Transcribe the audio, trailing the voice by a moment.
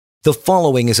The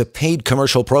following is a paid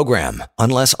commercial program.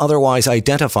 Unless otherwise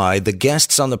identified, the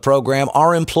guests on the program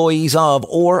are employees of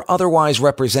or otherwise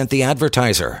represent the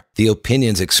advertiser. The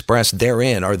opinions expressed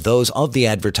therein are those of the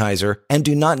advertiser and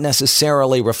do not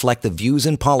necessarily reflect the views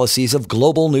and policies of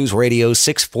Global News Radio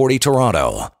 640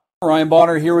 Toronto. Ryan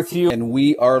Bonner here with you, and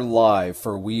we are live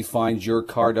for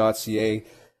WeFindYourCar.ca.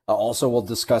 Also, we'll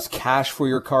discuss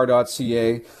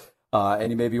CashForYourCar.ca.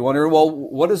 And you may be wondering, well,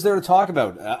 what is there to talk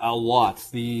about? A lot.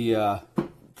 The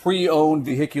pre-owned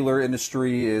vehicular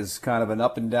industry is kind of an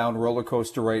up and down roller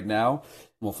coaster right now.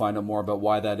 We'll find out more about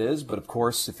why that is. But of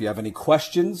course, if you have any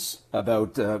questions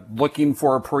about looking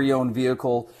for a pre-owned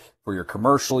vehicle for your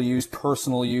commercial use,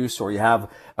 personal use, or you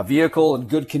have a vehicle in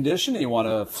good condition and you want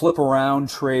to flip around,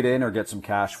 trade in, or get some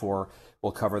cash for,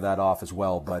 we'll cover that off as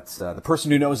well. But the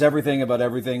person who knows everything about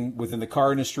everything within the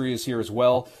car industry is here as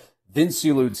well. Vince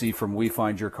Ieluzzi from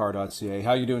WeFindYourCar.ca. How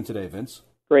are you doing today, Vince?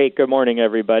 Great. Good morning,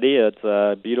 everybody. It's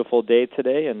a beautiful day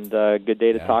today and a good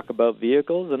day to talk about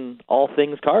vehicles and all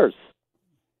things cars.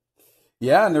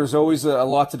 Yeah, and there's always a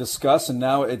lot to discuss, and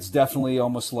now it's definitely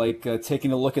almost like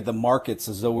taking a look at the markets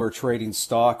as though we're trading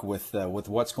stock with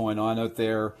what's going on out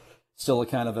there. Still a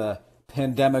kind of a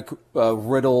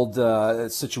pandemic-riddled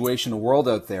situation, world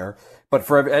out there. But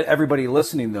for everybody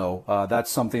listening, though, that's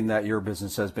something that your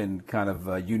business has been kind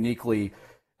of uniquely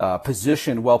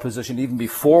well-positioned even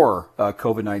before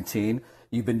COVID-19.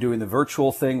 You've been doing the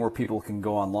virtual thing where people can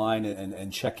go online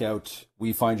and check out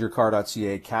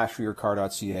WeFindYourCar.ca,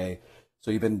 CashForYourCar.ca. So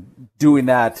you've been doing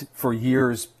that for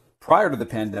years prior to the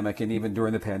pandemic and even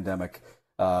during the pandemic.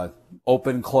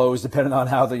 Open, closed, depending on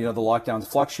how the lockdowns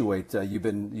fluctuate. You've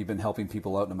been helping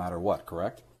people out no matter what,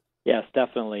 correct? Yes,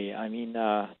 definitely. I mean,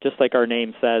 just like our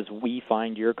name says,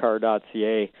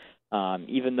 WeFindYourCar.ca.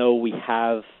 Even though we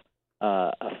have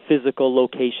a physical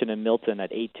location in Milton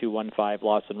at 8215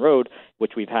 Lawson Road,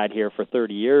 which we've had here for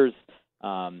 30 years,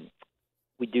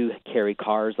 we do carry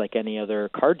cars like any other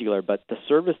car dealer, but the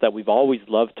service that we've always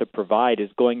loved to provide is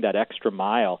going that extra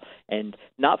mile and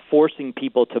not forcing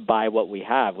people to buy what we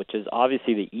have, which is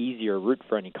obviously the easier route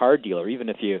for any car dealer. Even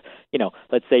if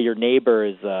let's say your neighbor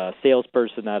is a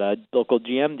salesperson at a local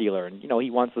GM dealer and, he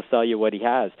wants to sell you what he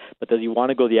has, but does he want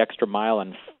to go the extra mile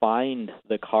and find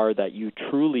the car that you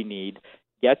truly need,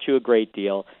 get you a great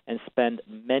deal, and spend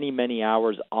many, many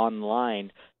hours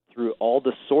online through all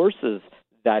the sources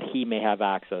that he may have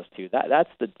access to?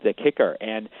 That's the kicker.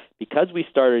 And because we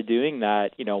started doing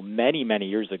that, many, many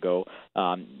years ago,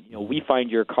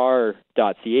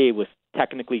 WeFindYourCar.ca was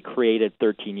technically created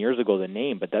 13 years ago, the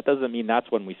name, but that doesn't mean that's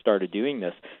when we started doing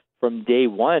this. From day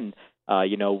one,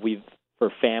 we've, for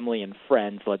family and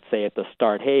friends, let's say at the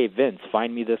start, hey, Vince,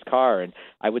 find me this car. And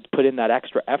I would put in that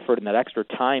extra effort and that extra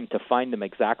time to find them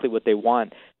exactly what they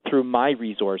want through my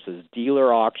resources,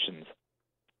 dealer auctions.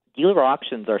 Dealer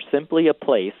auctions are simply a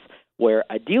place where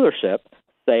a dealership,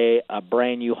 say a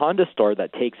brand new Honda store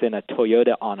that takes in a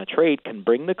Toyota on a trade, can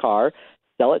bring the car,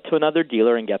 sell it to another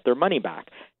dealer, and get their money back.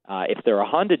 If they're a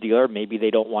Honda dealer, maybe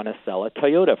they don't want to sell a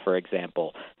Toyota, for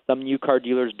example. Some new car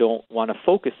dealers don't want to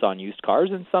focus on used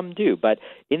cars, and some do. But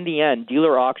in the end,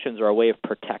 dealer auctions are a way of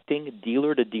protecting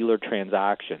dealer-to-dealer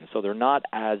transactions, so they're not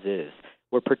as is.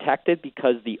 We're protected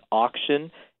because the auction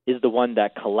is the one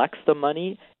that collects the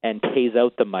money and pays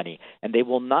out the money. And they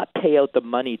will not pay out the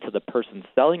money to the person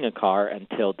selling a car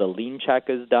until the lien check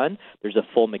is done. There's a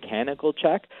full mechanical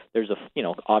check. There's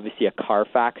obviously a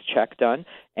Carfax check done.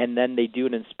 And then they do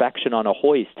an inspection on a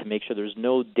hoist to make sure there's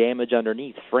no damage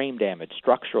underneath, frame damage,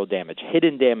 structural damage,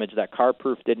 hidden damage that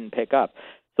CarProof didn't pick up.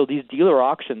 So these dealer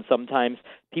auctions, sometimes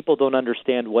people don't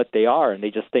understand what they are, and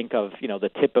they just think of, the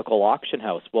typical auction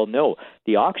house. Well, no,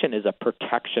 the auction is a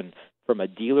protection from a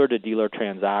dealer-to-dealer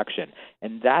transaction,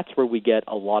 and that's where we get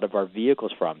a lot of our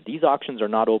vehicles from. These auctions are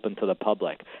not open to the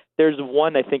public. There's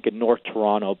one, I think, in North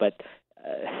Toronto, but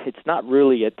it's not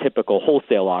really a typical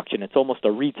wholesale auction. It's almost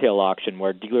a retail auction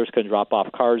where dealers can drop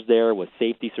off cars there with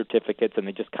safety certificates, and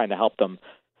they just kind of help them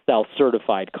sell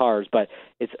certified cars. But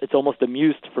it's almost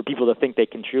amused for people to think they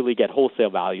can truly get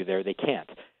wholesale value there. They can't.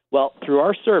 Well, through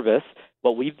our service,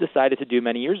 what we've decided to do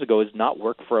many years ago is not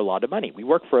work for a lot of money. We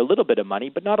work for a little bit of money,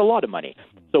 but not a lot of money.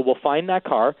 So we'll find that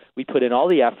car. We put in all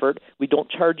the effort. We don't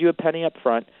charge you a penny up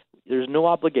front. There's no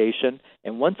obligation.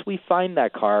 And once we find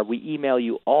that car, we email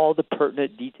you all the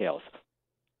pertinent details.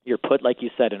 You're put, like you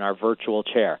said, in our virtual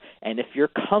chair. And if you're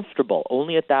comfortable,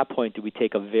 only at that point do we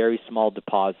take a very small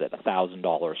deposit,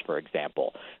 $1,000, for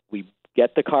example. We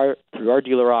get the car through our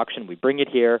dealer auction. We bring it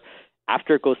here.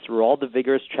 After it goes through all the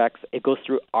vigorous checks, it goes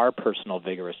through our personal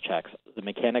vigorous checks. The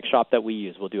mechanic shop that we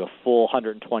use will do a full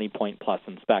 120-point plus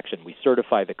inspection. We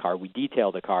certify the car, we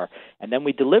detail the car, and then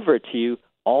we deliver it to you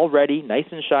all ready, nice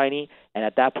and shiny, and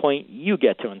at that point, you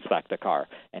get to inspect the car.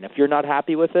 And if you're not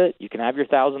happy with it, you can have your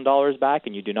 $1,000 back,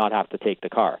 and you do not have to take the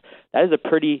car. That is a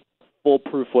pretty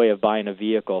foolproof way of buying a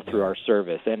vehicle through our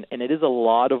service. And it is a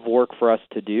lot of work for us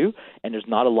to do, and there's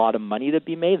not a lot of money to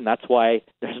be made, and that's why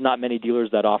there's not many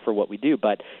dealers that offer what we do.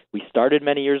 But we started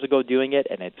many years ago doing it,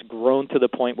 and it's grown to the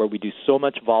point where we do so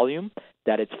much volume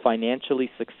that it's financially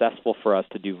successful for us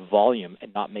to do volume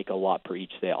and not make a lot per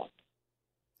each sale.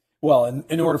 Well,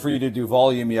 in order for you to do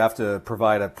volume, you have to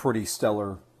provide a pretty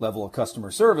stellar level of customer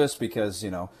service because,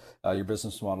 your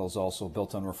business model is also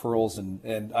built on referrals.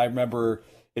 And I remember,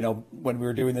 when we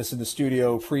were doing this in the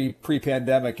studio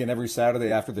pre-pandemic, and every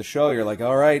Saturday after the show, you're like,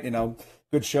 all right,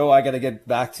 good show. I got to get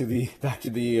back to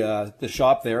the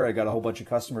shop there. I got a whole bunch of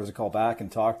customers to call back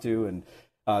and talk to.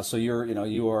 And so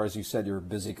you are, as you said, you're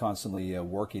busy constantly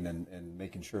working and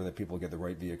making sure that people get the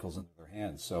right vehicles into their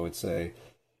hands. So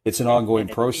it's an ongoing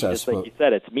process. Just like you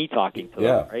said, it's me talking to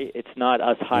them, right? It's not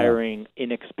us hiring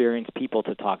inexperienced people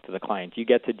to talk to the clients. You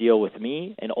get to deal with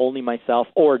me and only myself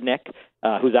or Nick,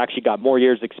 who's actually got more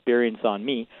years experience on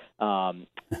me.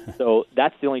 So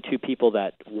that's the only two people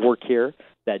that work here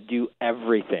that do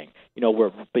everything.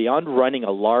 We're beyond running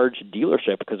a large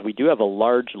dealership because we do have a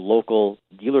large local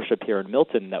dealership here in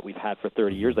Milton that we've had for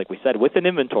 30 years, like we said, with an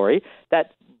inventory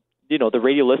that the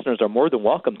radio listeners are more than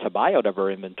welcome to buy out of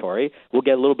our inventory. We'll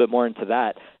get a little bit more into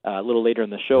that a little later in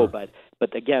the show. Sure.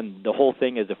 But again, the whole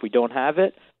thing is if we don't have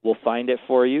it, we'll find it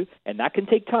for you. And that can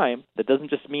take time. That doesn't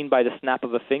just mean by the snap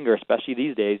of a finger, especially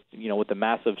these days, with the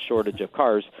massive shortage of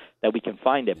cars, that we can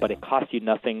find it. But it costs you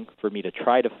nothing for me to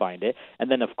try to find it. And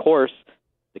then, of course,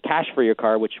 the cash for your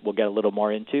car, which we'll get a little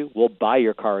more into, we'll buy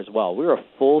your car as well. We're a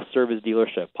full-service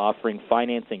dealership offering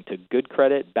financing to good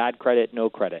credit, bad credit, no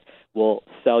credit. We'll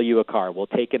sell you a car. We'll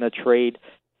take in a trade,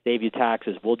 save you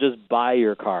taxes. We'll just buy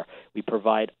your car. We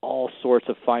provide all sorts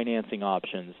of financing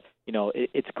options.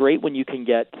 It's great when you can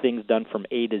get things done from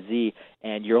A to Z,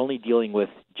 and you're only dealing with,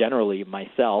 generally,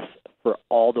 myself for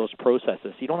all those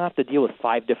processes. You don't have to deal with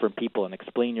 5 different people and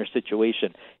explain your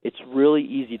situation. It's really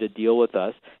easy to deal with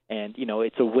us, and,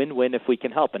 it's a win-win if we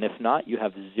can help. And if not, you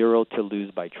have zero to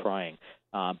lose by trying.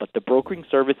 But the brokering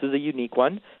service is a unique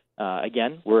one.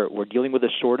 Again, we're dealing with a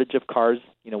shortage of cars.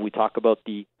 We talk about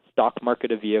the stock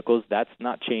market of vehicles. That's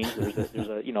not changed. There's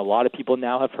a lot of people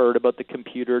now have heard about the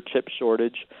computer chip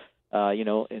shortage.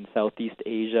 In Southeast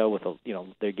Asia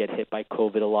they get hit by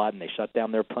COVID a lot and they shut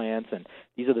down their plants. And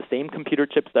these are the same computer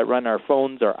chips that run our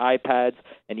phones, our iPads,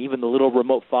 and even the little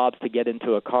remote fobs to get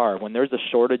into a car. When there's a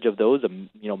shortage of those,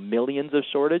 millions of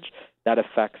shortage, that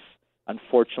affects,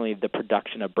 unfortunately, the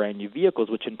production of brand new vehicles,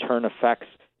 which in turn affects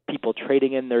people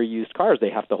trading in their used cars. They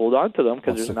have to hold on to them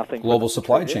because there's nothing. Global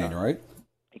supply chain, right?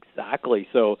 Exactly.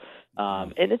 So,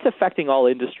 and it's affecting all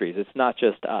industries. It's not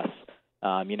just us.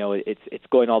 It's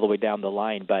going all the way down the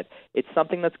line, but it's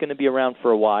something that's going to be around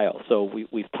for a while. So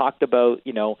we've talked about,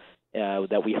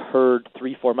 that we heard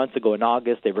 3-4 months ago in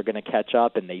August they were going to catch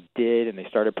up, and they did, and they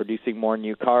started producing more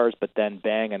new cars, but then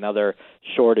bang, another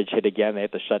shortage hit again. They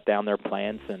have to shut down their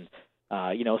plants, and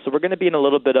so we're going to be in a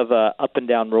little bit of a up and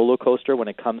down roller coaster when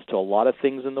it comes to a lot of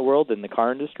things in the world, in the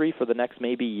car industry, for the next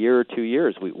maybe year or 2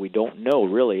 years. We don't know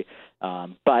really,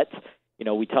 but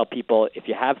we tell people if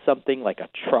you have something like a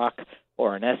truck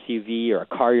or an SUV or a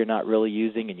car you're not really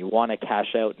using and you want to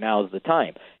cash out, now's the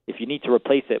time. If you need to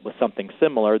replace it with something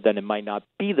similar, then it might not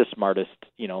be the smartest,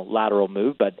 lateral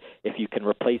move. But if you can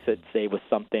replace it, say, with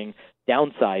something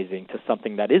downsizing to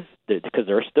something that is, because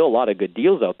there are still a lot of good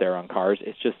deals out there on cars,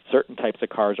 it's just certain types of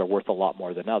cars are worth a lot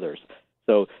more than others.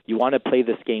 So you want to play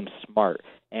this game smart.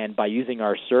 And by using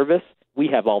our service, we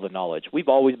have all the knowledge. We've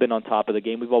always been on top of the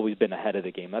game. We've always been ahead of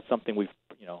the game. That's something we've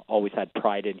always had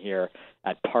pride in here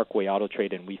at Parkway Auto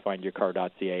Trade and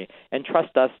WeFindYourCar.ca. And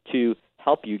trust us to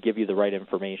help you, give you the right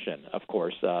information. Of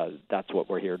course, that's what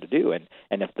we're here to do. And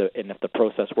if the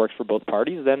process works for both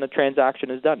parties, then the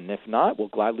transaction is done. And if not, we'll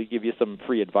gladly give you some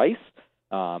free advice.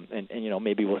 And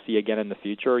maybe we'll see you again in the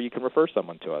future, or you can refer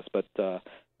someone to us. But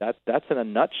that's in a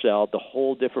nutshell the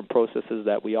whole different processes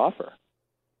that we offer.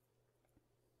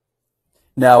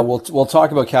 Now, we'll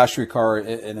talk about Cash Your Car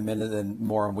in a minute and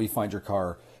more on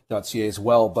WeFindYourCar.ca as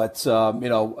well. But,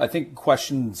 I think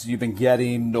questions you've been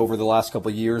getting over the last couple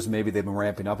of years, maybe they've been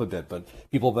ramping up a bit, but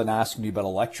people have been asking you about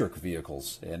electric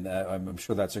vehicles. And I'm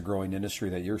sure that's a growing industry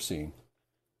that you're seeing.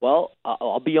 Well,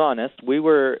 I'll be honest. We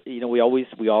were, we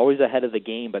always ahead of the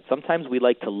game, but sometimes we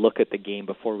like to look at the game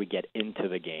before we get into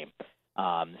the game.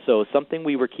 So something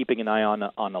we were keeping an eye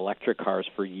on electric cars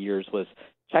for years was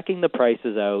checking the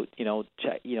prices out.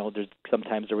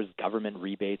 Sometimes there was government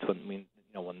rebates when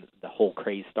when the whole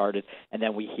craze started, and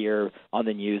then we hear on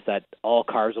the news that all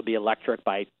cars will be electric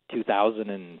by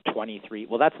 2023.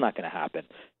 Well, that's not going to happen.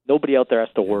 Nobody out there has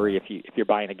to worry if you're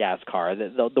buying a gas car.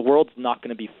 The world's not going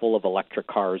to be full of electric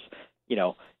cars,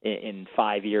 in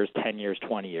 5 years, 10 years,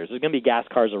 20 years. There's going to be gas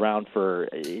cars around for,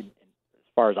 as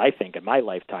far as I think, in my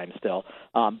lifetime still.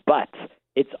 But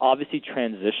it's obviously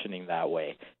transitioning that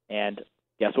way. And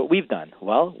guess what we've done?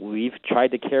 Well, we've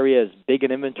tried to carry as big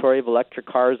an inventory of electric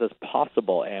cars as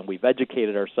possible, and we've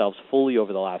educated ourselves fully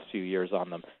over the last few years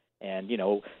on them. And,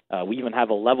 we even have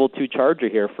a level 2 charger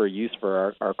here for use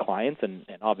for our clients and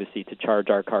obviously to charge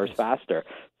our cars faster.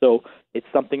 So it's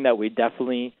something that we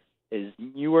definitely is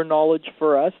newer knowledge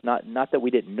for us. Not that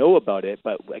we didn't know about it,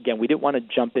 but again, we didn't want to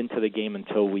jump into the game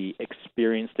until we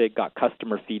experienced it, got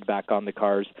customer feedback on the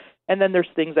cars. And then there's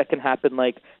things that can happen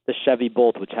like the Chevy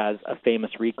Bolt, which has a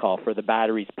famous recall for the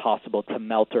batteries possible to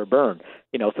melt or burn.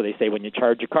 So they say when you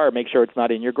charge your car, make sure it's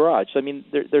not in your garage. So,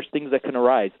 there's things that can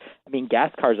arise.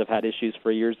 Gas cars have had issues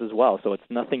for years as well, so it's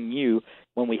nothing new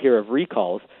when we hear of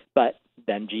recalls. But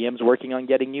then GM's working on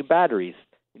getting new batteries,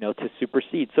 to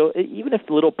supersede. So even if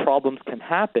little problems can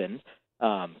happen,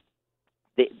 the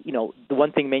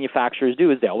one thing manufacturers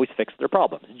do is they always fix their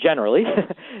problems. Generally,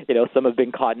 some have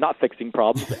been caught not fixing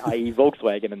problems, i.e.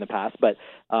 Volkswagen in the past, but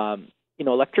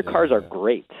electric cars are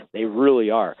great. They really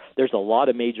are. There's a lot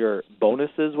of major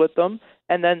bonuses with them,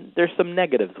 and then there's some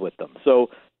negatives with them.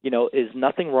 So, is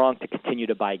nothing wrong to continue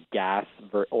to buy gas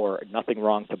or nothing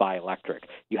wrong to buy electric?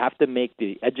 You have to make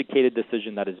the educated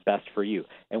decision that is best for you,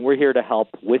 and we're here to help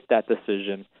with that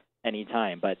decision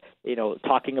anytime. But,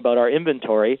 talking about our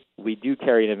inventory, we do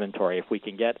carry an inventory. If we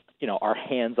can get, our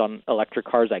hands on electric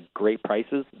cars at great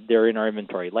prices, they're in our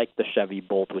inventory, like the Chevy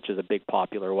Bolt, which is a big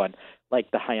popular one, like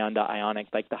the Hyundai Ioniq,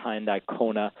 like the Hyundai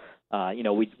Kona.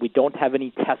 We don't have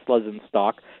any Teslas in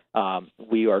stock.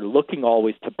 We are looking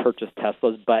always to purchase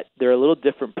Teslas, but they're a little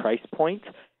different price point.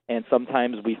 And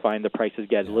sometimes we find the prices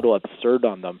get a little absurd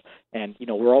on them. And,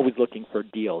 we're always looking for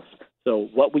deals. So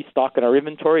what we stock in our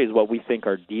inventory is what we think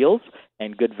are deals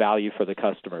and good value for the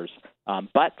customers.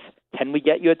 But can we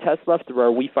get you a Tesla through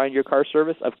our We Find Your Car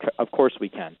service? Of course we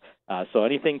can. So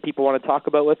anything people want to talk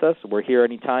about with us, we're here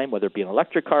anytime, whether it be an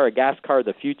electric car, a gas car,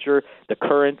 the future, the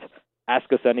current.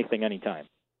 Ask us anything, anytime.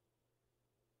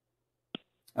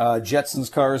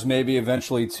 Jetsons cars maybe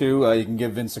eventually too. You can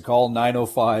give Vince a call,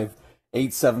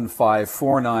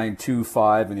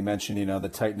 905-875-4925. And you mentioned, the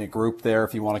tight-knit group there.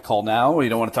 If you want to call now or you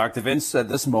don't want to talk to Vince at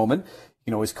this moment, you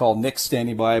can always call Nick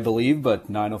standing by, I believe,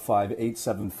 but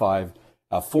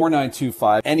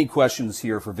 905-875-4925. Any questions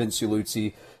here for Vince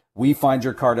Iuluzzi,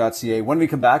 WeFindYourCar.ca. When we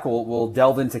come back, we'll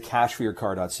delve into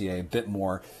CashForYourCar.ca a bit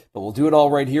more, but we'll do it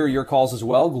all right here. Your calls as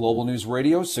well. Global News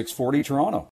Radio, 640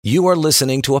 Toronto. You are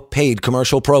listening to a paid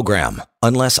commercial program.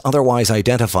 Unless otherwise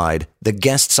identified, the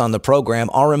guests on the program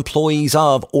are employees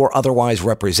of or otherwise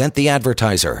represent the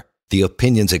advertiser. The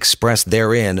opinions expressed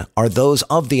therein are those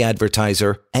of the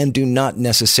advertiser and do not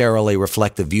necessarily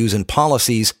reflect the views and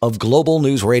policies of Global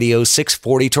News Radio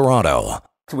 640 Toronto.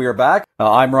 We are back.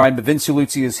 I'm Ryan, but Vince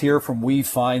Iuluzzi is here from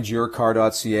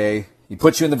WeFindYourCar.ca. He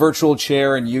puts you in the virtual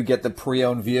chair and you get the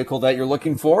pre-owned vehicle that you're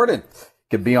looking for. It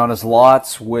could be on his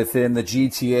lots within the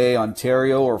GTA,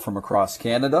 Ontario, or from across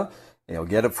Canada. He'll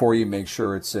get it for you, make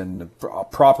sure it's in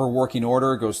proper working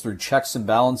order, goes through checks and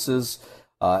balances,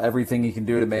 everything you can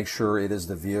do to make sure it is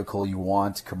the vehicle you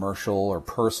want, commercial or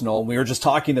personal. We were just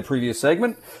talking in the previous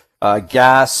segment.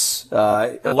 Gas,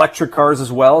 electric cars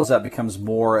as well, as that becomes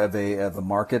more of a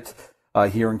market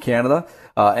here in Canada.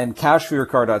 And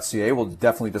CashForYourCar.ca, we'll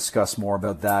definitely discuss more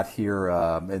about that here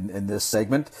in this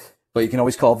segment. But you can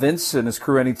always call Vince and his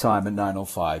crew anytime at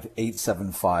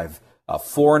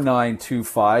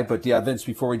 905-875-4925. But yeah, Vince,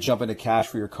 before we jump into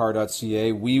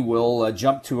CashForYourCar.ca, we will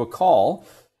jump to a call.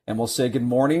 And we'll say good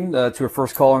morning to our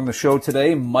first caller on the show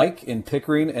today, Mike in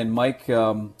Pickering. And Mike,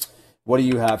 what do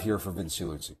you have here for Vince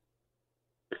Iuluzzi?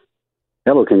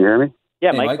 Hello, can you hear me?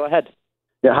 Yeah, hey, Mike, go ahead.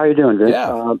 Yeah, how you doing, Vince?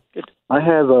 Yeah. Good. I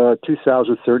have a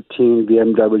 2013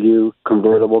 BMW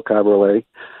convertible Cabriolet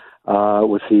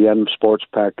with the M Sports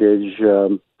package,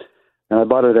 and I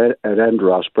bought it at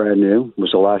Endros, brand new. It was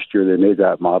the last year they made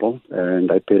that model,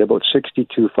 and I paid about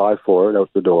 $62,500 for it out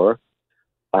the door.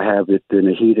 I have it in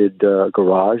a heated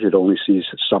garage. It only sees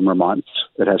summer months.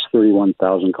 It has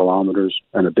 31,000 kilometers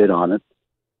and a bid on it,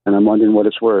 and I'm wondering what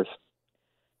it's worth.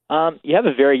 You have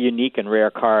a very unique and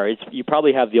rare car. You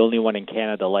probably have the only one in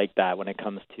Canada like that when it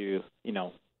comes to,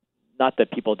 not that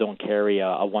people don't carry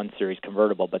a 1 Series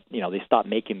convertible, but, they stopped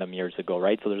making them years ago,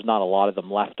 right? So there's not a lot of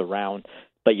them left around.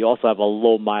 but you also have a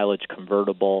low mileage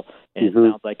convertible, and it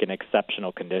sounds like an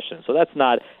exceptional condition. So that's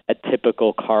not a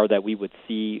typical car that we would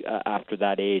see after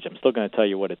that age. I'm still going to tell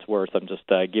you what it's worth. I'm just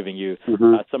giving you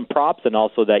some props, and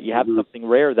also that you have something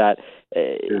rare that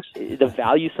the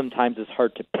value sometimes is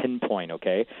hard to pinpoint,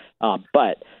 okay?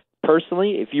 But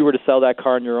personally, if you were to sell that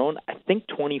car on your own, I think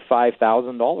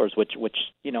 $25,000, which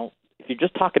you know, if you're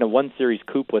just talking a 1 Series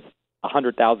coupe with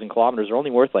 100,000 kilometers, are only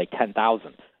worth like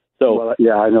 $10,000. So, well,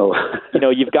 yeah, I know. You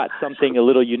know, you've got something a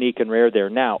little unique and rare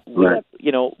there. Now,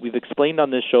 we've explained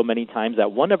on this show many times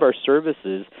that one of our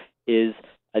services is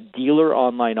a dealer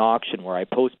online auction where I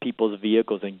post people's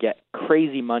vehicles and get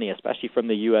crazy money, especially from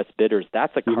the U.S. bidders.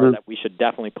 That's a car that we should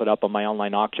definitely put up on my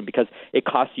online auction because it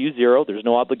costs you zero. There's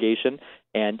no obligation.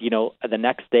 And, you know, the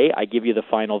next day I give you the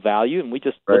final value, and we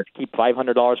just let's keep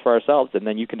 $500 for ourselves, and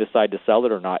then you can decide to sell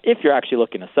it or not if you're actually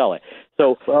looking to sell it.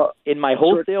 So in my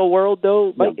wholesale world,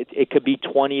 though, Mike, it could be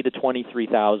 $20,000 to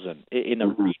 $23,000. In a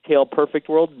retail perfect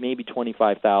world, maybe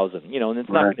 $25,000. You know, and it's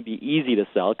not going to be easy to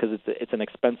sell because it's an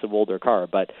expensive older car.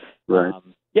 But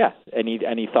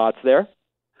any thoughts there?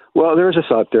 Well, there is a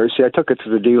thought there. See, I took it to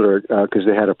the dealer because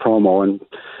they had a promo, and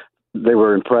they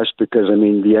were impressed because, I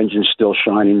mean, the engine's still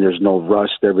shining. There's no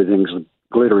rust. Everything's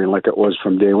glittering like it was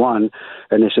from day one.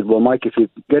 And they said, well, Mike, if you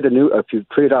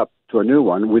trade up to a new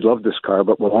one, we'd love this car,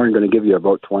 but we're only going to give you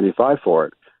about $25,000 for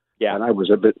it. Yeah. And I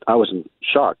wasn't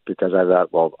shocked because I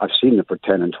thought, well, I've seen them for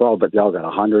 10 and 12, but they all got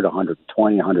 100,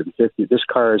 120, 150. This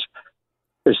car is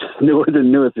newer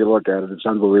than new if you look at it. It's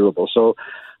unbelievable. So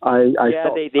they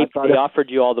offered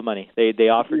you all the money. They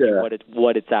offered you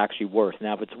what it's actually worth.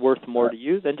 Now, if it's worth more to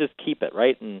you, then just keep it,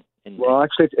 right? Well,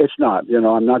 actually, it's not. You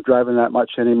know, I'm not driving that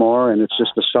much anymore, and it's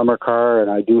just a summer car, and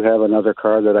I do have another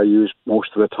car that I use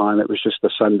most of the time. It was just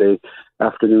a Sunday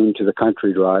afternoon to the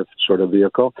country drive sort of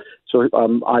vehicle. So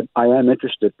I am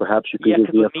interested. Perhaps you could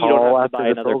give me a call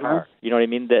after the program. Car. You know what I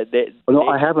mean?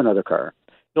 I have another car.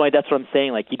 No, that's what I'm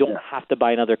saying. Like, you don't have to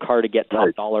buy another car to get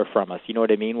top dollar from us. You know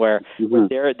what I mean? Where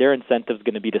their incentive is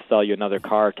going to be to sell you another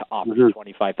car to offer you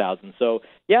 $25,000. So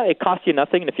yeah, it costs you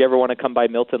nothing. And if you ever want to come by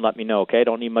Milton, let me know. Okay, I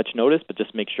don't need much notice, but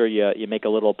just make sure you make a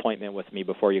little appointment with me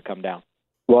before you come down.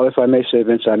 Well, if I may say,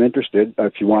 Vince, I'm interested.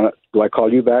 If you want to, do I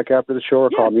call you back after the show or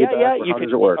call me back? Yeah, how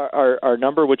does it work? Our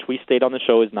number, which we stayed on the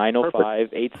show, is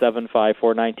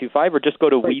 905-875-4925, or just go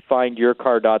to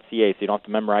wefindyourcar.ca so you don't have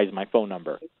to memorize my phone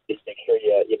number. Just make sure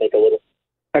you make a little...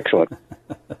 Excellent.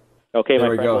 Okay, there my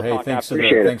we friend. go. We'll Thanks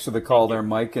for the call there,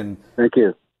 Mike. And thank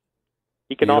you.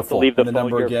 You can also leave the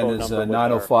number again is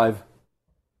 905.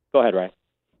 Go ahead, Ryan.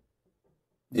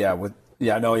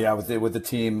 With the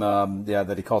team,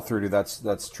 that he called through to,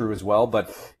 that's true as well.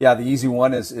 But yeah, the easy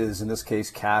one is in this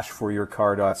case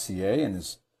cashforyourcar.ca, and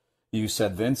as you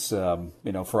said, Vince,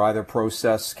 for either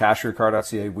process,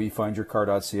 cashforyourcar.ca,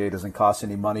 wefindyourcar.ca, doesn't cost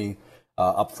any money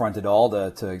upfront at all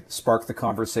to spark the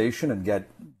conversation and get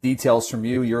details from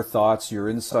you, your thoughts, your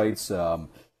insights,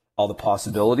 all the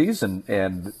possibilities,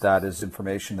 and that is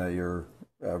information that you're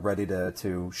ready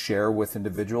to share with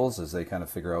individuals as they kind of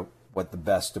figure out what the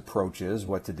best approach is,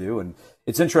 what to do. And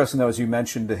it's interesting, though, as you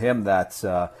mentioned to him, that,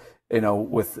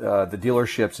 with the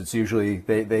dealerships, it's usually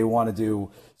they want to do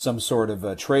some sort of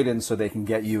a trade-in so they can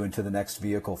get you into the next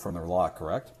vehicle from their lot,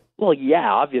 correct? Well,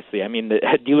 yeah, obviously. I mean, the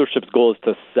dealership's goal is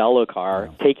to sell a car.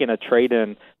 Yeah. Taking a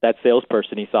trade-in, that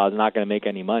salesperson he saw is not going to make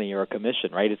any money or a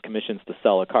commission, right? His commission's to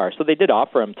sell a car. So they did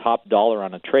offer him top dollar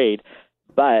on a trade,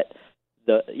 but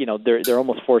they're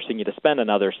almost forcing you to spend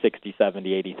another $60,000,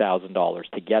 $70,000, $80,000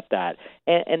 to get that.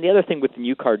 And the other thing with the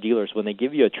new car dealers, when they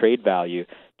give you a trade value,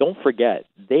 don't forget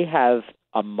they have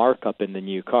a markup in the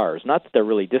new cars. Not that they're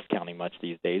really discounting much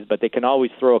these days, but they can always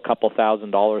throw a couple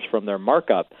 $1,000s from their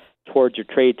markup towards your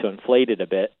trade to inflate it a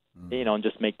bit, and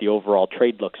just make the overall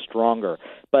trade look stronger.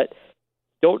 But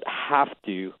don't have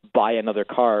to buy another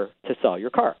car to sell your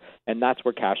car. And that's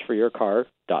where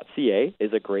cashforyourcar.ca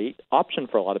is a great option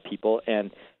for a lot of people.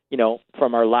 And,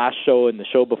 from our last show and the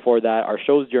show before that, our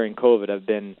shows during COVID have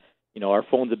been, our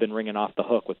phones have been ringing off the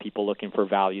hook with people looking for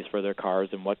values for their cars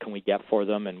and what can we get for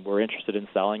them, and we're interested in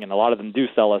selling, and a lot of them do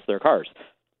sell us their cars.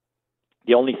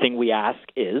 The only thing we ask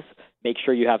is make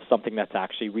sure you have something that's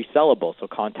actually resellable, so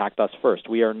contact us first.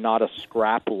 We are not a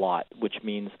scrap lot, which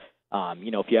means,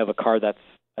 if you have a car that's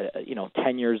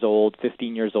 10 years old,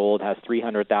 15 years old, has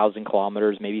 300,000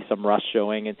 kilometers, maybe some rust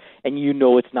showing, and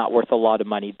it's not worth a lot of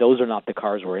money, those are not the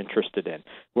cars we're interested in.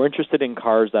 We're interested in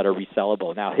cars that are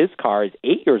resellable. Now, his car is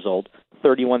 8 years old,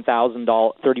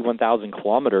 31,000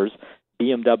 kilometers,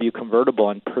 BMW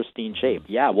convertible in pristine shape.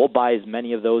 Yeah, we'll buy as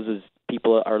many of those as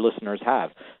our listeners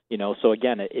have. So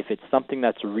again, if it's something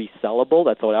that's resellable,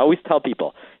 that's what I always tell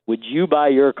people. would you buy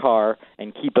your car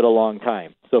and keep it a long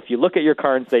time? So if you look at your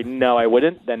car and say, no, I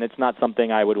wouldn't, then it's not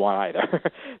something I would want either.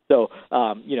 So,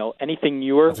 anything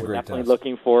newer, we're definitely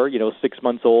looking for, 6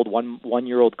 months old, 1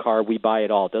 year old car, we buy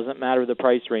it all. Doesn't matter the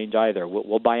price range either.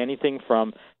 We'll buy anything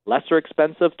from lesser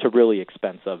expensive to really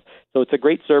expensive. So it's a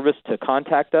great service to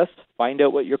contact us, find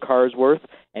out what your car is worth,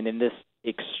 and in this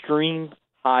extreme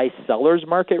high seller's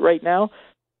market right now,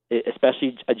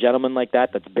 especially a gentleman like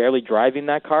that that's barely driving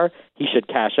that car, he should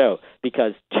cash out,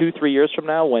 because 2-3 years from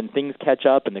now, when things catch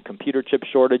up and the computer chip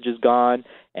shortage is gone,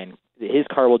 and his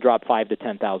car will drop $5,000 to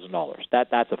 $10,000.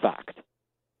 That's a fact.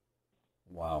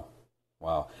 Wow.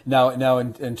 Now,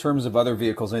 in terms of other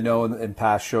vehicles, I know in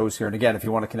past shows here, and again, if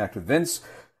you want to connect with Vince,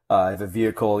 if a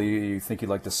vehicle you think you'd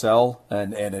like to sell,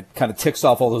 and it kind of ticks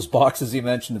off all those boxes you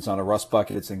mentioned, it's on a rust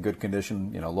bucket, it's in good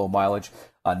condition, low mileage,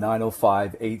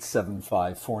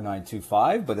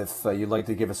 905-875-4925. But if you'd like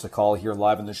to give us a call here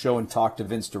live in the show and talk to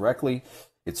Vince directly,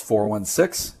 it's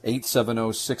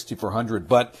 416-870-6400.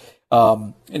 But,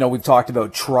 we've talked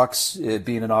about trucks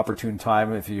being an opportune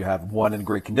time if you have one in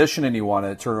great condition and you want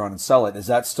to turn around and sell it. Is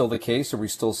that still the case? Are we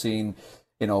still seeing,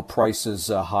 prices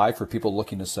high for people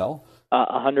looking to sell?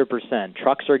 100%.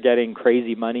 Trucks are getting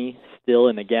crazy money still,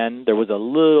 and again, there was a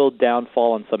little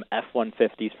downfall on some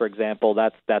F-150s, for example.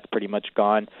 That's pretty much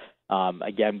gone.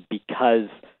 Again, because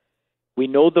we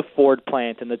know the Ford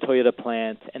plant and the Toyota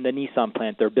plant and the Nissan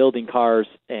plant, they're building cars,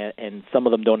 and some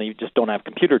of them don't have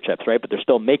computer chips, right? But they're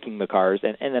still making the cars,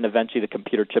 and then eventually the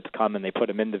computer chips come and they put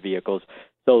them in the vehicles.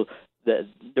 So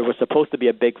there was supposed to be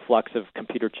a big flux of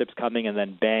computer chips coming, and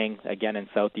then bang, again in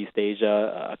Southeast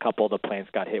Asia, a couple of the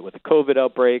plants got hit with a COVID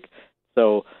outbreak.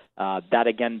 So that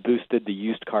again boosted the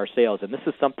used car sales, and this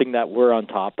is something that we're on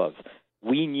top of.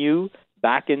 We knew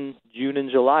back in June and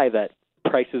July that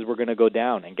prices were going to go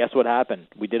down, and guess what happened?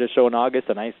 We did a show in August,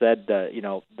 and I said,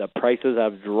 the prices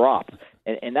have dropped,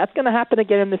 and that's going to happen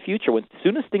again in the future. As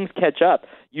soon as things catch up,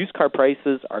 used car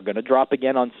prices are going to drop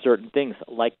again on certain things,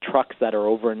 like trucks that are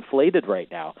overinflated right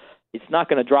now. It's not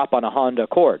going to drop on a Honda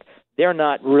Accord. They're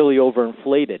not really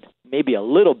overinflated, maybe a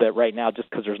little bit right now just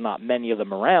because there's not many of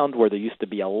them around where there used to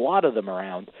be a lot of them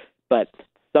around, but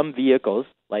some vehicles,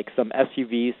 like some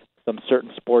SUVs, some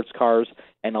certain sports cars,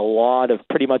 and a lot of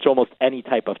pretty much almost any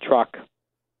type of truck,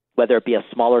 whether it be a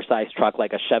smaller size truck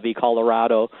like a Chevy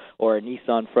Colorado or a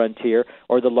Nissan Frontier,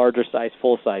 or the larger size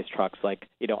full-size trucks like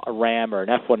a Ram or an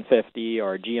F-150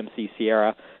 or a GMC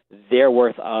Sierra, they're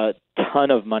worth a ton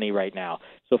of money right now.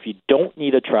 So if you don't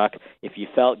need a truck, if you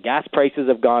felt gas prices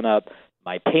have gone up,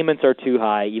 my payments are too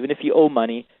high, even if you owe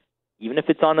money, even if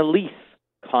it's on a lease,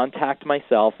 contact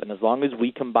myself, and as long as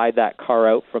we can buy that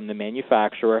car out from the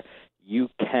manufacturer, you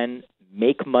can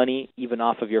make money even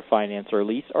off of your finance or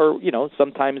lease, or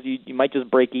sometimes you might just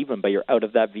break even, but you're out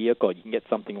of that vehicle. You can get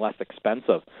something less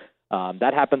expensive.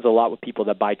 That happens a lot with people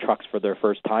that buy trucks for their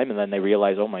first time, and then they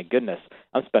realize, oh my goodness,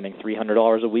 I'm spending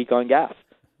 $300 a week on gas,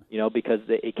 because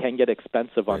it can get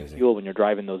expensive on fuel when you're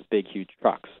driving those big, huge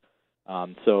trucks.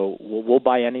 So we'll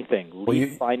buy anything,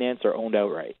 lease, finance, or owned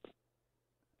outright.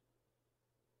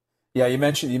 Yeah, you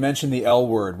mentioned the L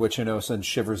word, which sends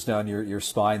shivers down your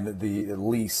spine. The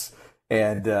lease,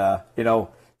 and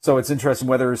so it's interesting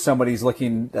whether somebody's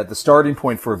looking at the starting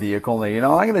point for a vehicle, and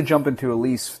I'm going to jump into a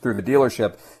lease through the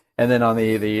dealership, and then on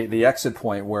the exit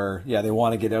point where they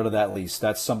want to get out of that lease.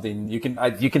 That's something you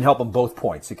can help on both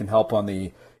points. You can help on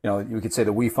the you could say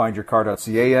the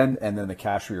WeFindYourCar.ca end, and then the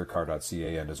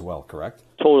CashForYourCar.ca end as well, correct?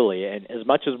 Totally. And as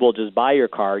much as we'll just buy your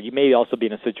car, you may also be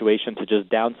in a situation to just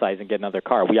downsize and get another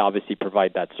car. We obviously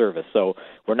provide that service. So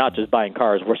we're not just buying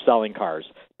cars, we're selling cars.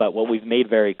 But what we've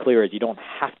made very clear is you don't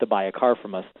have to buy a car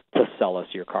from us to sell us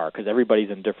your car, because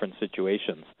everybody's in different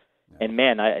situations. And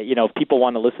man, if people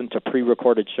want to listen to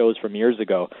pre-recorded shows from years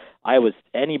ago,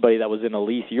 anybody that was in a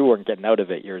lease, you weren't getting out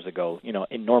of it years ago,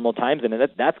 in normal times. And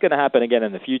that's going to happen again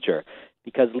in the future,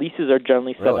 because leases are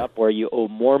generally set up where you owe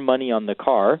more money on the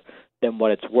car than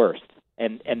what it's worth.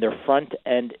 And they're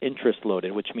front-end interest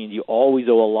loaded, which means you always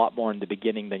owe a lot more in the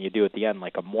beginning than you do at the end,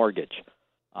 like a mortgage.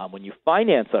 When you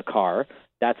finance a car,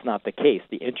 that's not the case.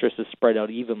 The interest is spread out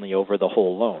evenly over the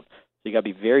whole loan. So you got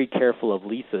to be very careful of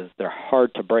leases. They're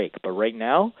hard to break. But right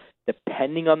now,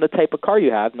 depending on the type of car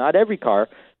you have, not every car,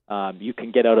 you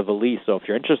can get out of a lease. So if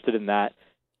you're interested in that,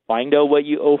 find out what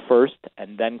you owe first,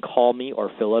 and then call me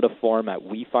or fill out a form at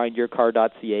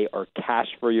WeFindYourCar.ca or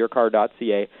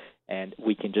CashForYourCar.ca, and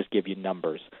we can just give you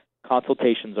numbers.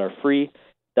 Consultations are free.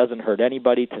 Doesn't hurt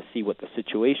anybody to see what the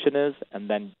situation is. And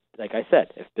then, like I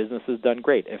said, if business is done,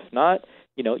 great. If not,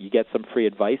 you get some free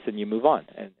advice and you move on.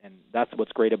 And that's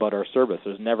what's great about our service.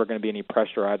 There's never going to be any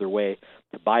pressure either way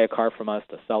to buy a car from us,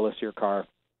 to sell us your car.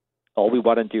 All we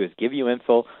want to do is give you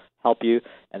info, help you,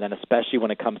 and then especially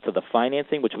when it comes to the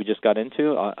financing, which we just got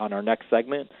into on our next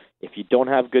segment, if you don't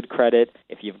have good credit,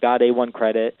 if you've got A1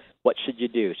 credit, what should you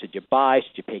do? Should you buy?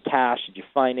 Should you pay cash? Should you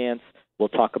finance? We'll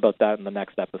talk about that in the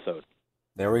next episode.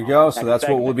 There we go. So that's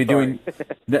what we'll be doing.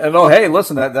 No, hey,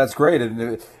 listen, that's great. And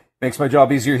it makes my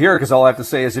job easier here because all I have to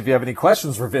say is if you have any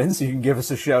questions for Vince, you can give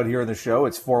us a shout here in the show.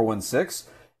 It's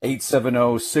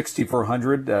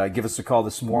 416-870-6400. Give us a call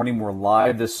this morning. We're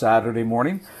live this Saturday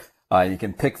morning. You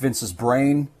can pick Vince's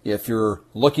brain if you're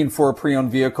looking for a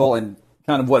pre-owned vehicle, and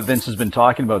kind of what Vince has been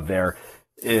talking about there.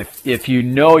 If you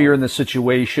know you're in the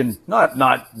situation, not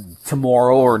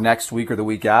tomorrow or next week or the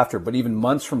week after, but even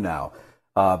months from now,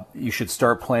 you should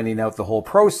start planning out the whole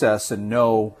process and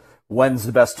know when's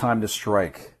the best time to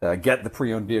strike, get the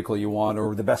pre-owned vehicle you want,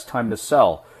 or the best time to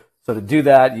sell. So to do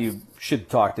that, you should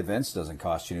talk to Vince. It doesn't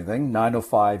cost you anything.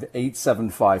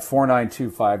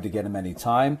 905-875-4925 to get him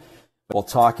anytime. We'll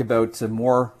talk about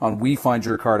more on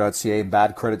WeFindYourCar.ca and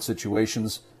bad credit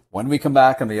situations when we come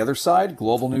back on the other side.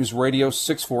 Global News Radio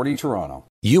 640 Toronto.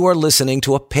 You are listening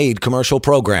to a paid commercial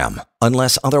program.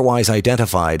 Unless otherwise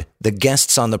identified, the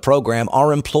guests on the program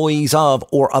are employees of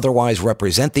or otherwise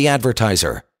represent the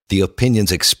advertiser. The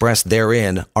opinions expressed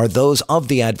therein are those of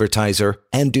the advertiser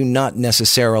and do not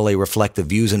necessarily reflect the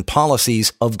views and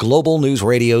policies of Global News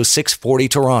Radio 640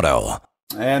 Toronto.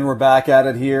 And we're back at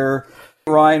it here.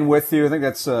 Ryan with you. I think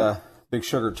that's Big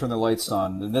Sugar. Turn the lights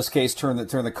on. In this case, turn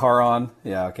the car on.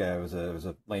 Yeah, okay. It was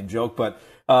a lame joke, but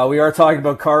we are talking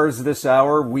about cars this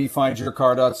hour.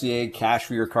 WeFindYourCar.ca,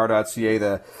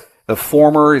 CashForYourCar.ca. The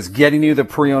former is getting you the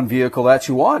pre-owned vehicle that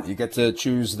you want. You get to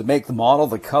choose the make, the model,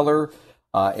 the color,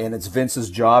 and it's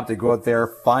Vince's job to go out there,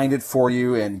 find it for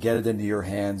you, and get it into your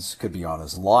hands. Could be on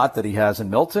his lot that he has in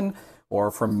Milton,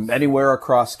 or from anywhere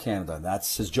across Canada.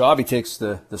 That's his job. He takes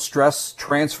the stress,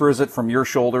 transfers it from your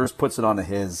shoulders, puts it onto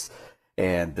his,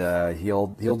 and he'll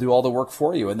do all the work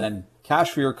for you. And then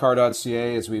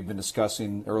CashForYourCar.ca, as we've been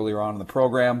discussing earlier on in the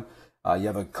program, you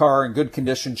have a car in good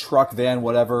condition, truck, van,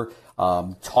 whatever.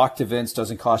 Talk to Vince.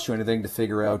 Doesn't cost you anything to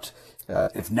figure out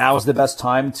if now is the best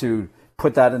time to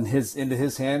put that into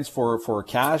his hands for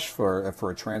cash, for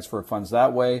a transfer of funds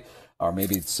that way, or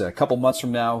maybe it's a couple months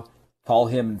from now. Call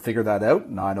him and figure that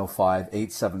out,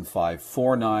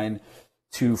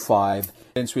 905-875-4925.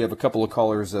 Vince, we have a couple of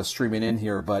callers streaming in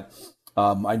here, but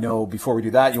I know before we do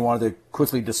that, you wanted to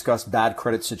quickly discuss bad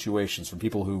credit situations for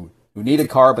people who need a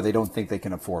car, but they don't think they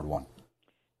can afford one.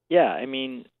 Yeah, I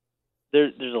mean,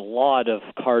 there's a lot of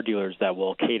car dealers that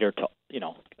will cater to,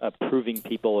 approving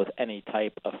people with any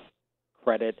type of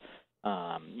credit,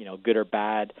 good or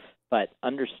bad, but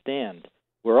understand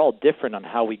we're all different on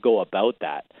how we go about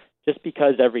that. Just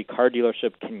because every car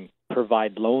dealership can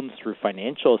provide loans through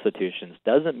financial institutions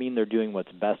doesn't mean they're doing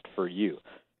what's best for you.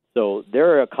 So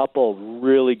there are a couple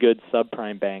really good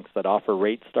subprime banks that offer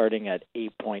rates starting at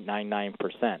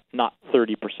 8.99%, not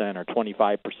 30% or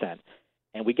 25%.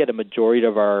 And we get a majority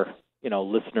of our,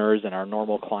 listeners and our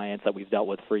normal clients that we've dealt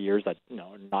with for years that,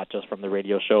 not just from the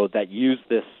radio show, that use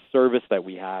this service that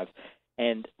we have.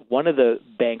 And one of the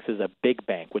banks is a big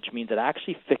bank, which means it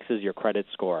actually fixes your credit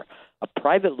score. A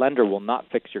private lender will not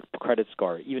fix your credit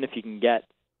score, even if you can get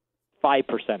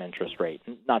 5% interest rate.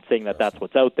 Not saying that that's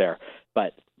what's out there,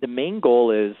 but the main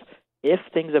goal is if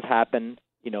things have happened,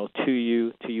 to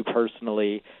you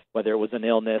personally, whether it was an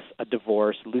illness, a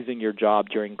divorce, losing your job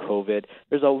during COVID,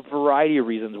 there's a variety of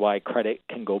reasons why credit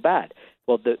can go bad.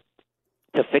 Well, to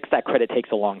fix that credit takes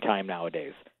a long time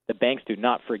nowadays. The banks do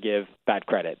not forgive bad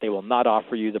credit. They will not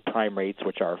offer you the prime rates,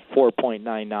 which are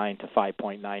 4.99 to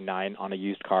 5.99 on a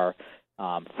used car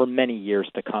for many years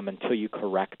to come until you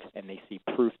correct and they see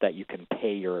proof that you can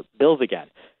pay your bills again.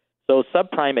 So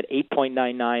subprime at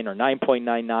 8.99 or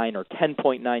 9.99 or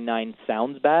 10.99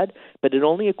 sounds bad, but it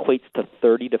only equates to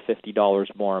 $30 to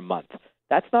 $50 more a month.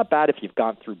 That's not bad if you've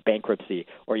gone through bankruptcy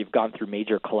or you've gone through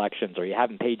major collections or you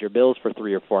haven't paid your bills for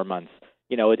 3 or 4 months.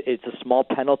 It's a small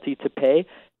penalty to pay,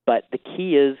 but the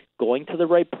key is going to the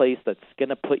right place that's going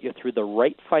to put you through the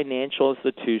right financial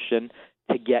institution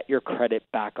to get your credit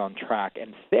back on track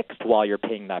and fixed while you're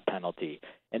paying that penalty.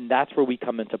 And that's where we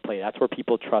come into play. That's where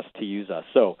people trust to use us.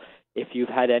 So if you've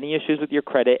had any issues with your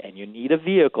credit and you need a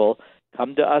vehicle,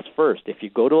 come to us first. If you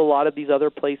go to a lot of these other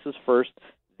places first,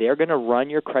 they're going to run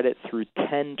your credit through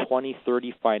 10, 20,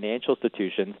 30 financial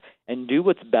institutions and do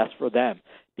what's best for them,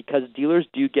 because dealers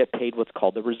do get paid what's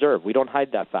called the reserve. We don't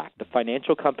hide that fact. The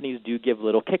financial companies do give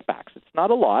little kickbacks. It's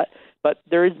not a lot, but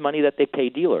there is money that they pay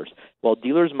dealers. While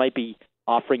dealers might be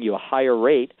offering you a higher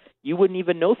rate, you wouldn't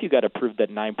even know if you got approved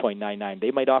at 9.99. They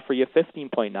might offer you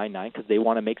 15.99 because they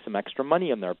want to make some extra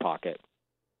money in their pocket.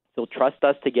 So trust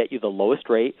us to get you the lowest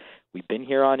rate. We've been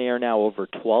here on air now over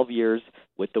 12 years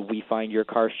with the We Find Your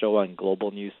Car show on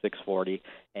Global News 640.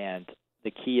 And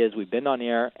the key is we've been on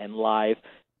air and live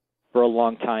for a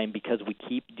long time because we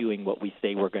keep doing what we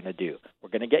say we're going to do. We're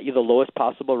going to get you the lowest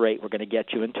possible rate. We're going to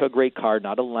get you into a great car,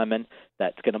 not a lemon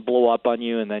that's going to blow up on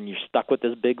you, and then you're stuck with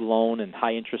this big loan and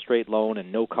high interest rate loan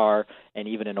and no car, and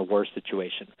even in a worse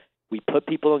situation. We put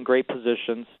people in great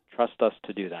positions. Trust us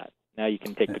to do that. Now you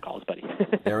can take the calls, buddy.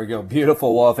 There we go.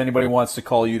 Beautiful. Well, if anybody wants to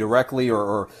call you directly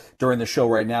or during the show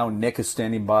right now, Nick is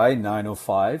standing by,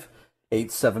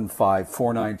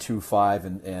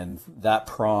 905-875-4925, and that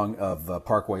prong of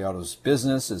Parkway Auto's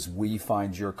business is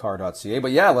wefindyourcar.ca.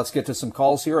 But yeah, let's get to some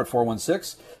calls here at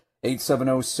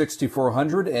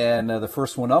 416-870-6400, and the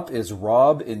first one up is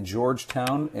Rob in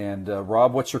Georgetown. And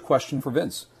Rob, what's your question for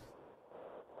Vince?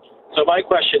 So my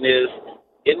question is,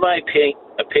 in my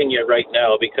opinion right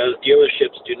now, because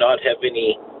dealerships do not have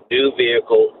any new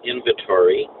vehicle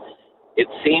inventory, it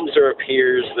seems or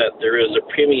appears that there is a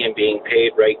premium being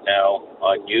paid right now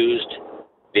on used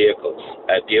vehicles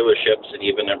at dealerships and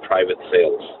even in private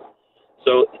sales.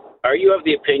 So are you of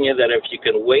the opinion that if you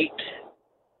can wait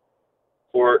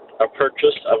for a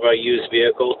purchase of a used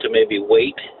vehicle to maybe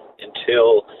wait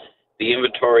until the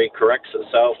inventory corrects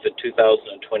itself in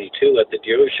 2022 at the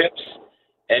dealerships?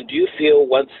 And do you feel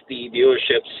once the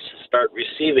dealerships start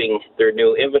receiving their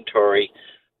new inventory,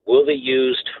 will the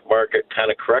used market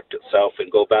kind of correct itself and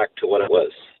go back to what it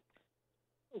was?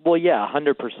 Well, yeah,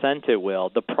 100% it will.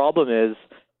 The problem is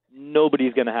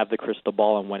nobody's going to have the crystal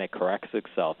ball on when it corrects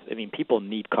itself. I mean, people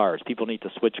need cars. People need to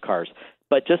switch cars.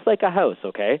 But just like a house,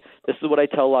 okay, this is what I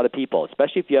tell a lot of people,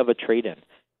 especially if you have a trade-in.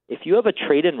 If you have a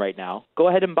trade-in right now, go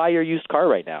ahead and buy your used car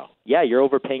right now. Yeah, you're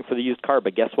overpaying for the used car,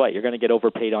 but guess what? You're going to get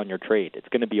overpaid on your trade. It's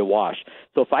going to be a wash.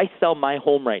 So if I sell my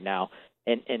home right now,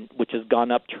 and which has gone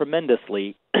up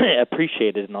tremendously,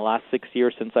 appreciated in the last 6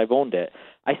 years since I've owned it,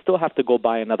 I still have to go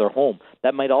buy another home.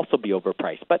 That might also be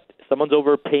overpriced, but someone's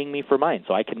overpaying me for mine,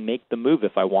 so I can make the move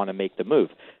if I want to make the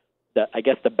move. I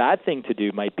guess the bad thing to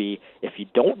do might be if you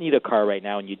don't need a car right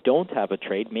now and you don't have a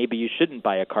trade, maybe you shouldn't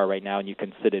buy a car right now and you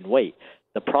can sit and wait.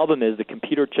 The problem is the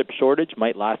computer chip shortage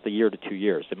might last a year to 2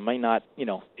 years. It might not,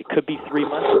 it could be 3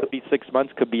 months, it could be 6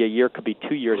 months, could be a year, could be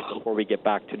 2 years before we get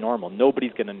back to normal.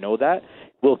 Nobody's going to know that.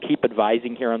 We'll keep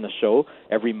advising here on the show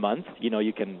every month.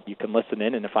 You can listen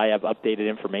in, and if I have updated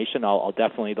information, I'll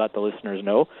definitely let the listeners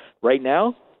know. Right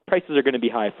now, prices are going to be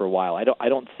high for a while. I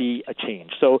don't see a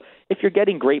change. So if you're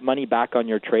getting great money back on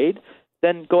your trade,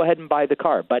 then go ahead and buy the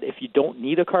car. But if you don't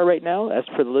need a car right now, as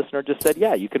for the listener just said,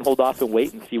 yeah, you can hold off and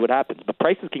wait and see what happens. But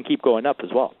prices can keep going up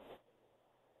as well.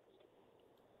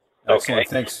 Okay,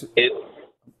 thanks.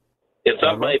 It's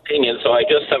not my opinion. So I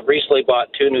just have recently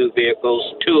bought two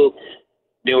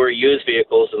newer used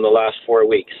vehicles in the last 4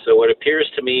 weeks. So it appears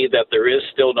to me that there is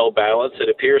still no balance. It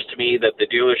appears to me that the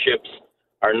dealerships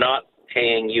are not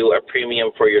paying you a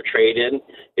premium for your trade-in.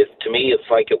 To me, it's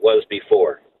like it was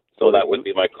before. So that would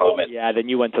be my comment. Yeah, then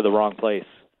you went to the wrong place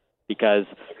because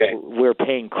we're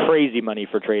paying crazy money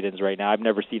for trade-ins right now. I've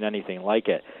never seen anything like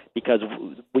it because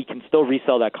we can still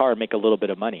resell that car and make a little bit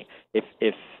of money.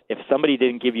 If somebody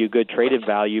didn't give you good trade-in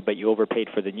value but you overpaid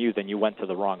for the new, then you went to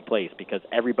the wrong place because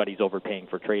everybody's overpaying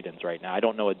for trade-ins right now. I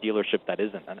don't know a dealership that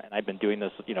isn't, and I've been doing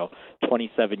this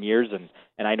 27 years, and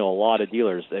I know a lot of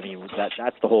dealers. I mean,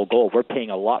 that's the whole goal. We're paying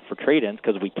a lot for trade-ins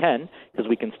because we can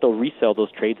still resell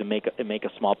those trades and make a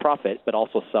small profit, but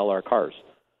also sell our cars.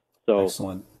 So,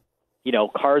 excellent.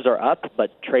 Cars are up,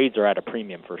 but trades are at a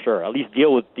premium for sure. At least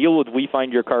deal with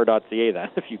wefindyourcar.ca then,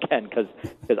 if you can, because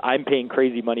I'm paying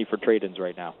crazy money for trade-ins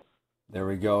right now. There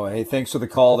we go. Hey, thanks for the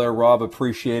call there, Rob.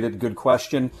 Appreciate it. Good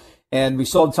question. And we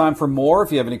still have time for more.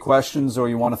 If you have any questions or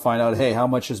you want to find out, hey, how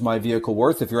much is my vehicle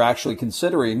worth? If you're actually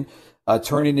considering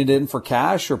turning it in for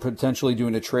cash or potentially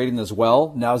doing a trade-in as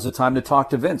well, now's the time to talk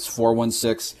to Vince,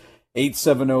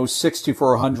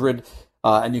 416-870-6400.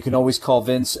 And you can always call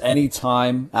Vince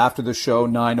anytime after the show,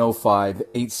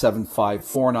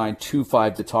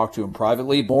 905-875-4925 to talk to him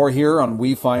privately. More here on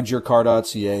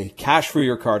wefindyourcar.ca,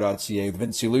 cashforyourcar.ca.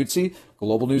 Vince Ieluzzi,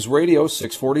 Global News Radio,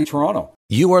 640 Toronto.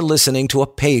 You are listening to a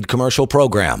paid commercial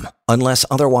program. Unless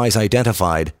otherwise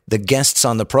identified, the guests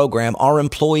on the program are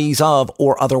employees of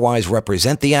or otherwise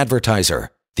represent the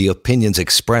advertiser. The opinions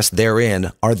expressed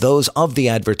therein are those of the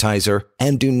advertiser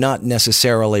and do not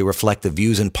necessarily reflect the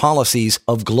views and policies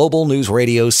of Global News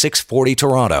Radio 640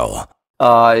 Toronto.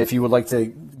 If you would like to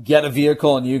get a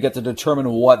vehicle and you get to determine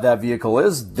what that vehicle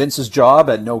is, Vince's job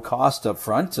at no cost up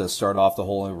front to start off the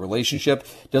whole relationship.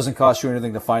 Doesn't cost you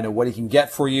anything to find out what he can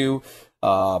get for you.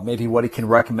 maybe what he can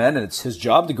recommend, and it's his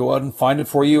job to go out and find it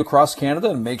for you across Canada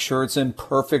and make sure it's in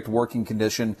perfect working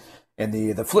condition. And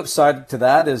the flip side to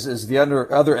that is the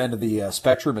other end of the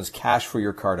spectrum is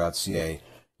cashforyourcar.ca.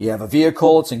 You have a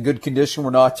vehicle, it's in good condition. We're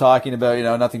not talking about,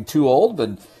 nothing too old,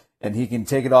 and he can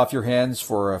take it off your hands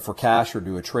for cash or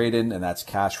do a trade-in, and that's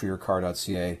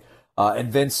cashforyourcar.ca.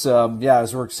 And Vince,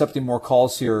 as we're accepting more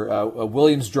calls here,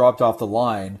 Williams dropped off the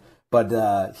line,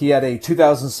 but he had a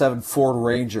 2007 Ford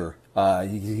Ranger.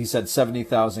 He said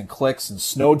 70,000 clicks and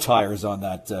snow tires on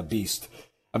that beast.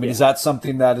 I mean, is that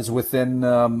something that is within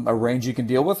a range you can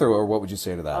deal with, or what would you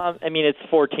say to that? It's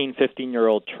 14,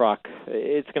 15-year-old truck.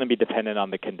 It's going to be dependent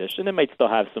on the condition. It might still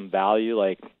have some value,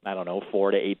 like, I don't know,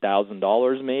 $4,000 to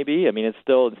 $8,000 maybe. I mean, it's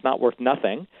not worth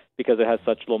nothing because it has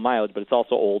such low mileage, but it's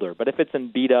also older. But if it's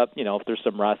in beat up, if there's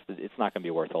some rust, it's not going to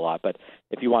be worth a lot. But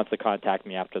if he wants to contact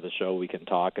me after the show, we can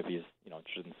talk if he's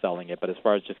interested in selling it. But as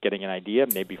far as just getting an idea,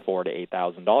 maybe $4,000 to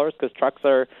 $8,000 because trucks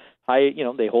are high,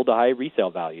 they hold a high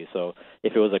resale value. So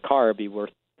if it was a car, it'd be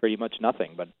worth pretty much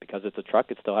nothing. But because it's a truck,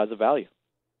 it still has a value.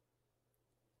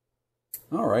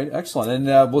 All right, excellent. And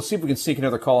we'll see if we can sneak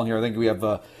another call in here. I think we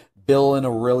have Bill in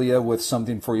Aurelia with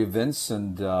something for you, Vince.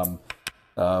 And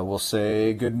we'll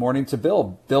say good morning to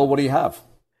Bill. Bill, what do you have?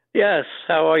 Yes,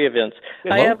 how are you, Vince?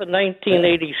 Hello? I have a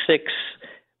 1986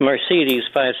 Mercedes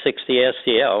 560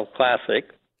 STL Classic,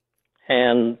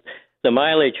 and the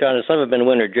mileage on it's never been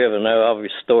winter driven. I've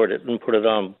restored it and put it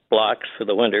on blocks for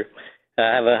the winter.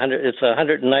 I have it's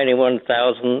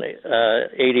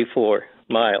 191,084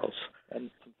 miles.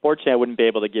 Unfortunately, I wouldn't be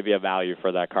able to give you a value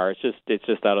for that car. It's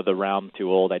just out of the realm,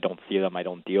 too old. I don't see them. I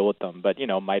don't deal with them. But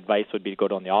my advice would be to go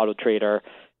on the Auto Trader,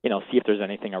 see if there's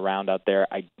anything around out there.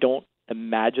 I don't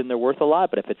imagine they're worth a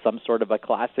lot, but if it's some sort of a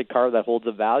classic car that holds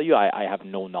a value, I have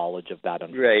no knowledge of that.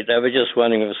 Right. I was just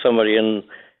wondering if somebody in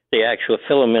the actual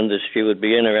film industry would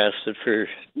be interested for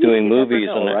doing movies.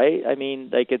 Never know, right? I mean,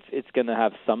 it's going to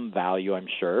have some value, I'm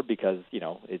sure, because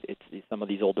it's some of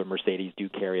these older Mercedes do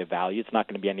carry a value. It's not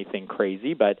going to be anything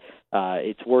crazy, but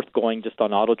it's worth going just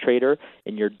on Auto Trader.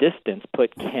 In your distance,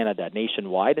 put Canada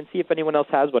nationwide and see if anyone else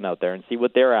has one out there and see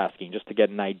what they're asking, just to get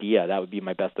an idea. That would be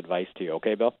my best advice to you.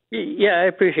 Okay, Bill? Yeah, I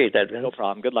appreciate that, Vince. No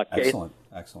problem. Good luck. Excellent.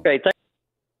 Great.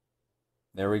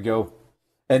 There we go.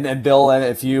 And Bill,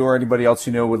 if you or anybody else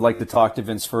would like to talk to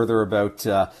Vince further about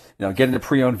getting a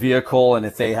pre-owned vehicle, and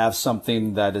if they have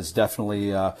something that is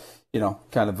definitely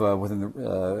kind of within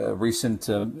the recent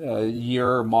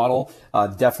year model,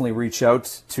 definitely reach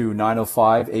out to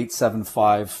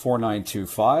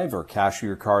 905-875-4925 or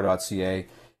cashforyourcar.ca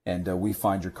and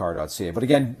wefindyourcar.ca. But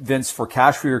again, Vince, for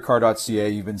cashforyourcar.ca,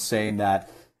 you've been saying that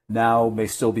now may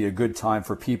still be a good time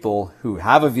for people who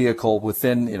have a vehicle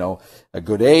within, a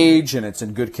good age and it's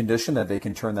in good condition, that they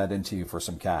can turn that into you for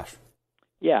some cash.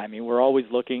 Yeah, I mean, we're always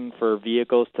looking for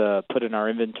vehicles to put in our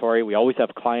inventory. We always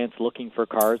have clients looking for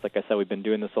cars. Like I said, we've been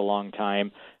doing this a long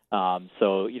time.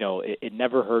 So, it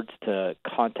never hurts to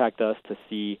contact us to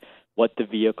see what the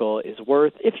vehicle is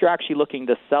worth if you're actually looking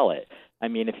to sell it. I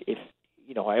mean, if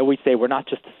I always say we're not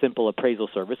just a simple appraisal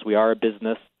service. We are a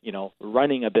business,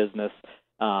 running a business.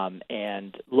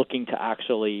 And looking to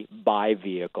actually buy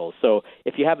vehicles. So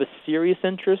if you have a serious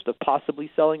interest of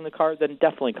possibly selling the car, then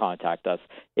definitely contact us.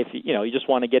 If you just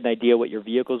want to get an idea what your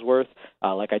vehicle's worth,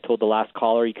 like I told the last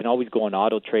caller, you can always go on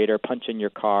Auto Trader, punch in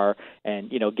your car, and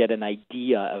get an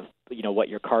idea of what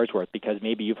your car's worth, because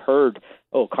maybe you've heard,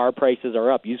 car prices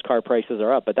are up, used car prices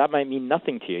are up, but that might mean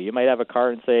nothing to you. You might have a car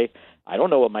and say, I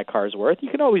don't know what my car's worth. You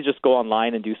can always just go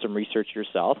online and do some research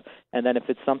yourself. And then if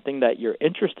it's something that you're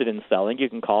interested in selling, you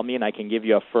can call me and I can give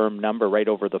you a firm number right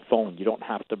over the phone. You don't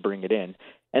have to bring it in.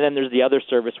 And then there's the other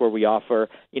service where we offer,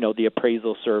 the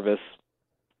appraisal service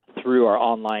through our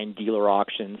online dealer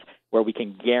auctions, where we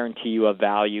can guarantee you a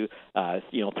value,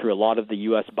 through a lot of the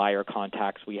U.S. buyer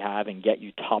contacts we have, and get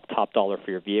you top dollar for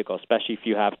your vehicle, especially if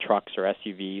you have trucks or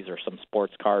SUVs or some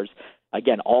sports cars.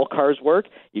 Again, all cars work.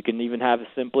 You can even have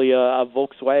simply a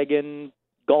Volkswagen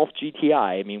Golf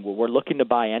GTI. I mean, we're looking to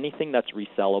buy anything that's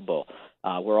resellable.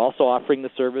 We're also offering the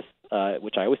service,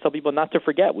 which I always tell people not to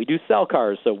forget. We do sell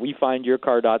cars, so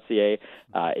wefindyourcar.ca.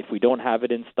 If we don't have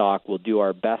it in stock, we'll do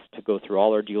our best to go through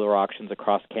all our dealer auctions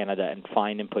across Canada and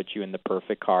find and put you in the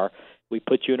perfect car. We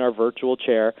put you in our virtual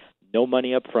chair, no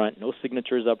money up front, no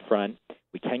signatures up front.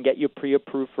 We can get you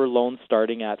pre-approved for loans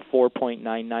starting at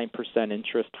 4.99%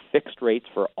 interest, fixed rates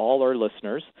for all our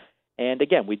listeners. And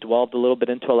again, we delved a little bit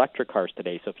into electric cars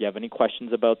today. So if you have any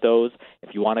questions about those,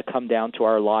 if you want to come down to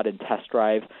our lot and test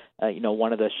drive,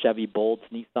 one of the Chevy Bolts,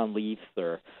 Nissan Leafs,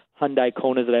 or Hyundai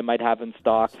Konas that I might have in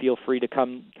stock, feel free to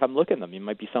come look at them. It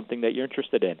might be something that you're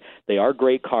interested in. They are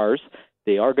great cars.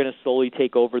 They are going to slowly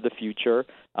take over the future.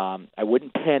 I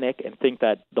wouldn't panic and think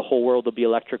that the whole world will be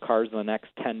electric cars in the next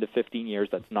 10 to 15 years.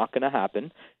 That's not going to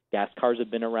happen. Gas cars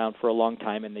have been around for a long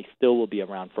time, and they still will be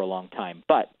around for a long time.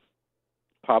 But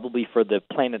probably for the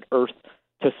planet Earth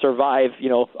to survive,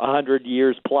 100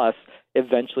 years plus,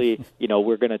 eventually,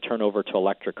 we're going to turn over to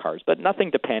electric cars. But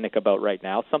nothing to panic about right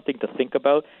now, something to think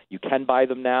about. You can buy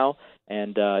them now,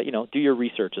 and, do your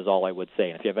research is all I would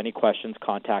say. And if you have any questions,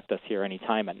 contact us here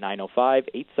anytime at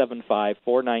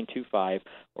 905-875-4925,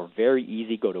 or very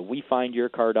easy, go to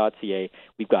wefindyourcar.ca.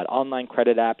 We've got online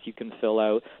credit apps you can fill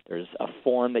out. There's a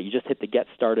form that you just hit the Get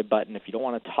Started button if you don't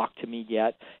want to talk to me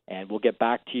yet, and we'll get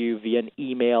back to you via an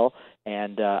email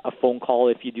and a phone call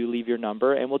if you do leave your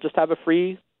number, and we'll just have a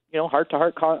free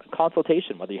heart-to-heart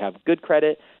consultation, whether you have good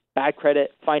credit, bad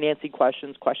credit, financing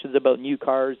questions about new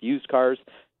cars, used cars.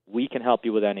 We can help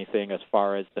you with anything as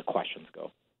far as the questions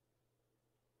go.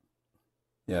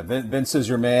 Yeah, Vince is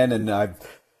your man, and I've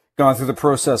gone through the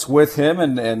process with him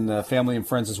and family and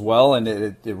friends as well, and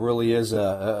it really is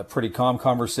a pretty calm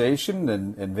conversation.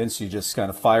 And Vince, you just kind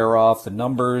of fire off the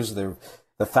numbers, the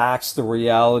facts, the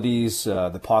realities,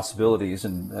 the possibilities,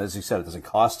 and as you said, it doesn't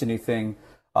cost anything.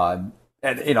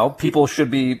 And people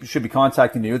should be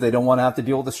contacting you. They don't want to have to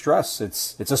deal with the stress.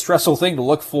 It's a stressful thing to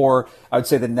look for. I would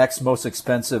say the next most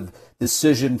expensive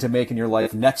decision to make in your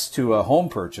life next to a home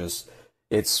purchase.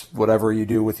 It's whatever you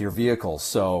do with your vehicle.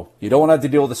 So you don't want to have to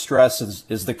deal with the stress.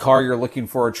 Is the car you're looking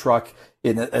for, a truck,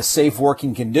 in a safe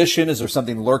working condition? Is there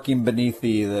something lurking beneath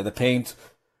the paint?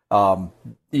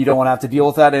 You don't want to have to deal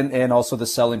with that, and also the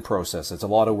selling process. It's a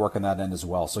lot of work on that end as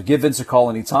well. So give Vince a call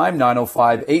anytime,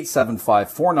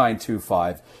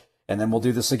 905-875-4925, and then we'll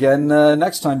do this again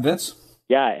next time, Vince.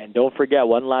 Yeah, and don't forget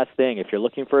one last thing. If you're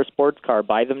looking for a sports car,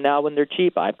 buy them now when they're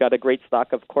cheap. I've got a great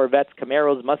stock of Corvettes,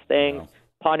 Camaros, Mustangs,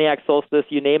 Pontiac Solstice,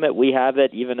 you name it, we have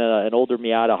it, even an older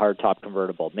Miata hardtop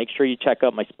convertible. Make sure you check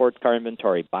out my sports car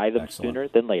inventory. Buy them sooner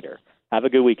than later. Have a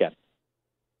good weekend.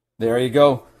 There you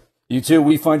go. You too,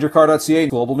 wefindyourcar.ca,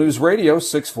 Global News Radio,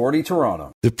 640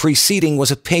 Toronto. The preceding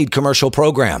was a paid commercial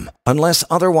program. Unless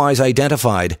otherwise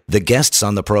identified, the guests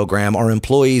on the program are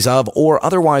employees of or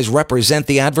otherwise represent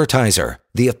the advertiser.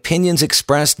 The opinions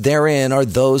expressed therein are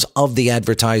those of the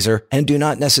advertiser and do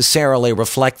not necessarily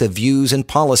reflect the views and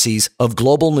policies of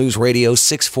Global News Radio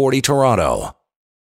 640 Toronto.